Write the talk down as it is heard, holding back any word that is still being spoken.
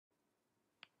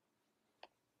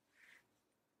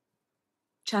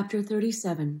Chapter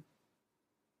 37.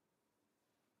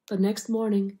 The next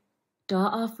morning,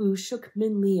 Da-A-Fu shook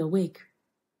Min Li awake.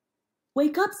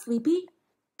 "Wake up, sleepy,"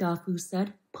 Da-Fu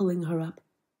said, pulling her up.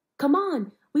 "Come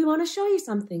on, we want to show you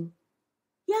something."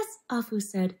 "Yes," Ah-Fu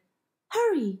said.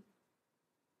 "Hurry."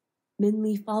 Min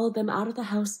Li followed them out of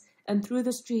the house and through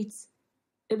the streets.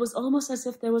 It was almost as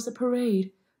if there was a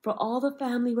parade, for all the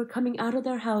family were coming out of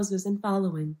their houses and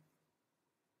following.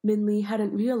 Min Li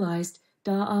hadn't realized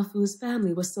Da-A-Fu's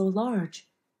family was so large.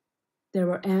 There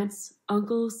were aunts,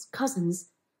 uncles,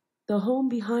 cousins. The home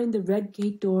behind the red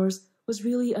gate doors was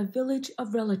really a village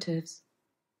of relatives.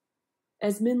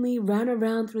 As Min Li ran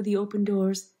around through the open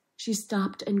doors, she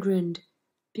stopped and grinned,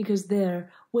 because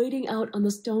there, waiting out on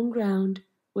the stone ground,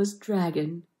 was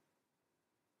Dragon.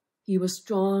 He was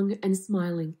strong and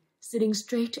smiling, sitting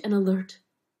straight and alert.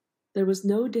 There was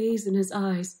no daze in his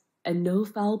eyes and no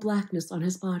foul blackness on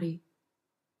his body.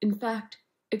 In fact,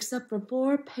 except for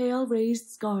 4 pale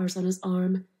raised scars on his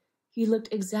arm, he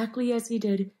looked exactly as he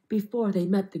did before they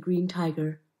met the green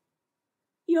tiger.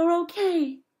 "You're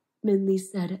okay," Min Li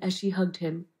said as she hugged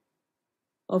him.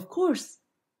 "Of course,"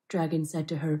 Dragon said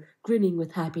to her, grinning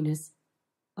with happiness.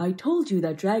 "I told you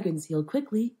that dragons heal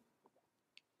quickly."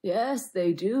 "Yes,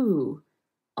 they do,"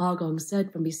 Agong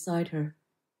said from beside her.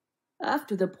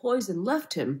 "After the poison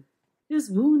left him,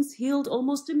 his wounds healed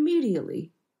almost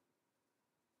immediately."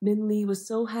 Min Li was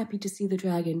so happy to see the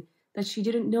dragon that she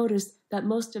didn't notice that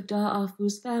most of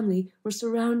Da-A-Fu's family were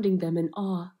surrounding them in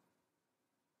awe.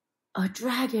 "A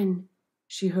dragon,"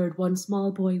 she heard one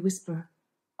small boy whisper.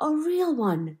 "A real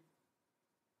one."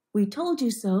 "We told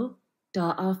you so,"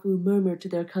 Da-A-Fu murmured to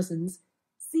their cousins.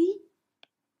 "See?"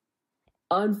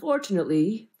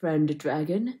 "Unfortunately, friend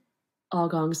dragon,"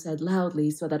 Agong said loudly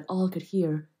so that all could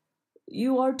hear,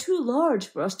 "you are too large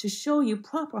for us to show you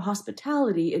proper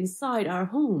hospitality inside our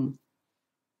home."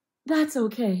 "That's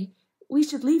okay. We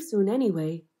should leave soon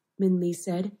anyway," Min Li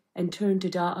said, and turned to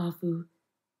Da-A-Fu.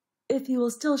 "If you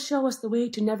will still show us the way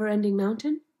to Never-Ending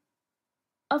Mountain?"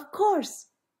 "Of course!"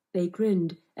 They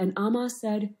grinned, and Amma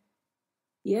said,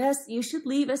 "Yes, you should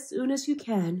leave as soon as you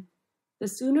can. The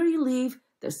sooner you leave,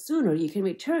 the sooner you can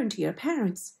return to your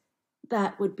parents.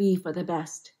 That would be for the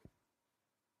best."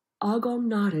 Agong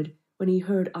nodded when he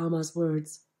heard Amma's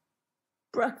words.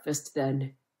 "Breakfast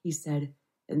then," he said,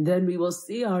 "and then we will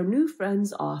see our new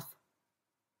friends off."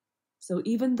 So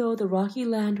even though the rocky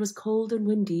land was cold and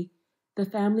windy, the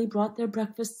family brought their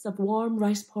breakfasts of warm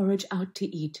rice porridge out to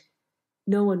eat.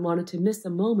 No one wanted to miss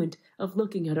a moment of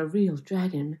looking at a real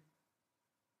dragon.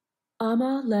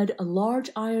 Amma led a large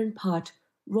iron pot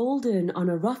rolled in on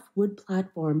a rough wood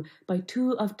platform by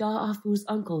 2 of Da-A-Fu's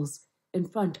uncles in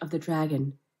front of the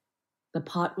dragon. The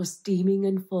pot was steaming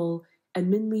and full, and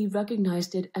Min Li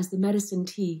recognized it as the medicine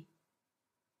tea.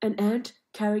 An aunt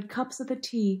carried cups of the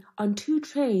tea on 2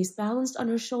 trays balanced on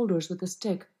her shoulders with a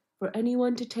stick for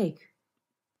anyone to take.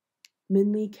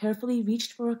 Min Li carefully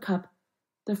reached for a cup.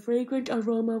 The fragrant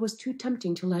aroma was too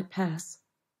tempting to let pass.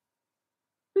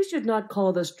 "We should not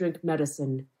call this drink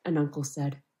medicine," an uncle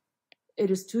said.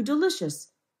 "It is too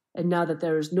delicious, and now that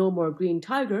there is no more green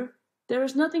tiger, there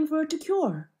is nothing for it to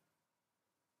cure."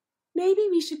 "Maybe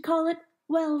we should call it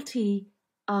well tea,"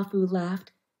 Ah-Fu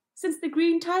laughed, "since the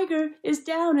green tiger is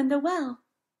down in the well."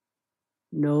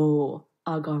 "No,"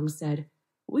 Agong said.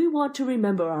 "We want to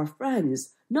remember our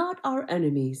friends, not our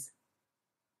enemies."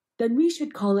 "Then we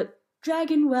should call it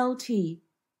Dragon Well Tea,"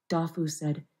 Da-Fu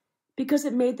said, "because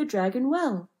it made the dragon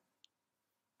well."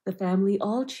 The family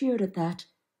all cheered at that,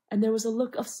 and there was a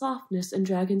look of softness in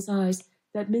Dragon's eyes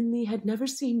that Min Li had never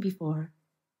seen before.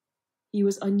 He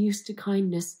was unused to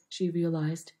kindness, she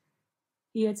realized.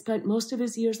 He had spent most of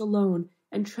his years alone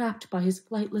and trapped by his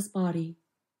flightless body.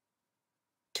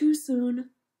 Too soon,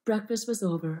 breakfast was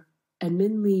over, and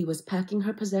Min Li was packing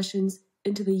her possessions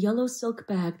into the yellow silk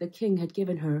bag the king had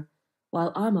given her,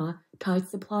 while Amma tied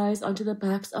supplies onto the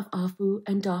backs of Ah-Fu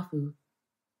and Da-Fu.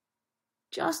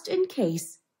 "Just in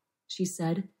case," she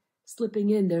said, slipping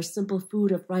in their simple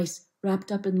food of rice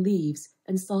wrapped up in leaves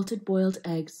and salted boiled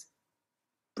eggs.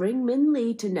 "Bring Min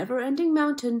Li to Never-Ending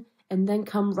Mountain and then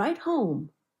come right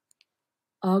home."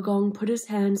 Agong put his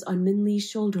hands on Min Li's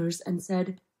shoulders and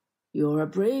said, "You're a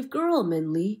brave girl,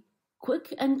 Min Li,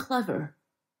 quick and clever.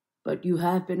 But you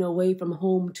have been away from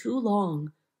home too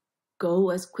long.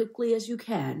 Go as quickly as you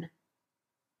can."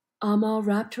 Amma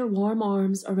wrapped her warm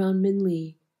arms around Min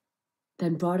Li,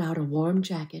 then brought out a warm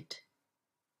jacket.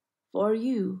 "For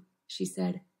you," she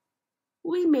said.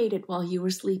 "We made it while you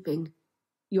were sleeping.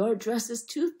 Your dress is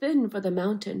too thin for the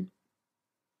mountain."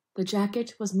 The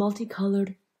jacket was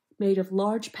multicolored, made of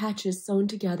large patches sewn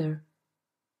together.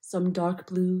 Some dark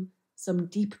blue, some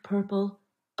deep purple,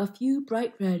 a few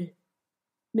bright red.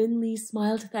 Min Li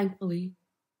smiled thankfully.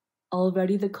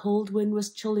 Already the cold wind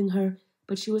was chilling her,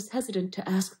 but she was hesitant to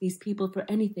ask these people for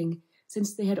anything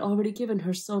since they had already given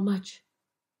her so much.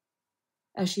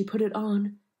 As she put it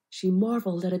on, she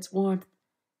marveled at its warmth.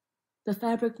 The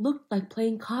fabric looked like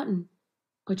plain cotton,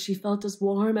 but she felt as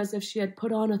warm as if she had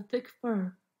put on a thick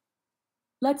fur.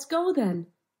 "Let's go then,"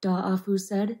 Da'afu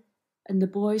said, and the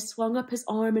boy swung up his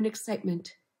arm in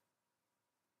excitement.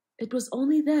 It was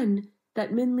only then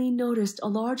that Min Li noticed a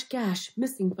large gash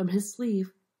missing from his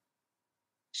sleeve.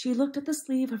 She looked at the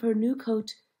sleeve of her new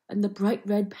coat and the bright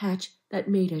red patch that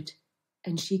made it,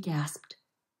 and she gasped.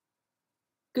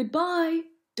 "Goodbye,"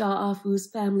 Da'afu's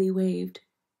family waved.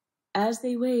 As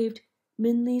they waved,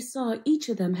 Min Li saw each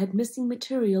of them had missing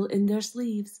material in their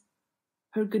sleeves.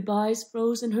 Her goodbyes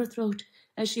froze in her throat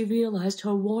as she realized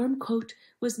her warm coat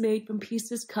was made from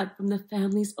pieces cut from the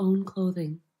family's own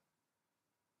clothing.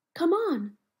 "Come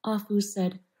on," Afu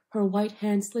said, her white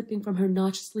hand slipping from her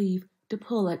notched sleeve to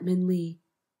pull at Min Li.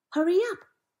 "Hurry up."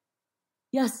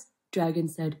 "Yes," Dragon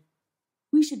said.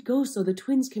 "We should go so the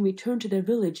twins can return to their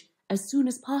village as soon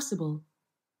as possible."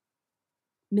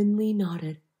 Min Li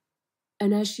nodded,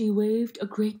 and as she waved a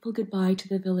grateful goodbye to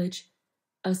the village,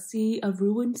 a sea of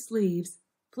ruined sleeves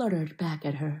fluttered back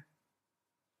at her.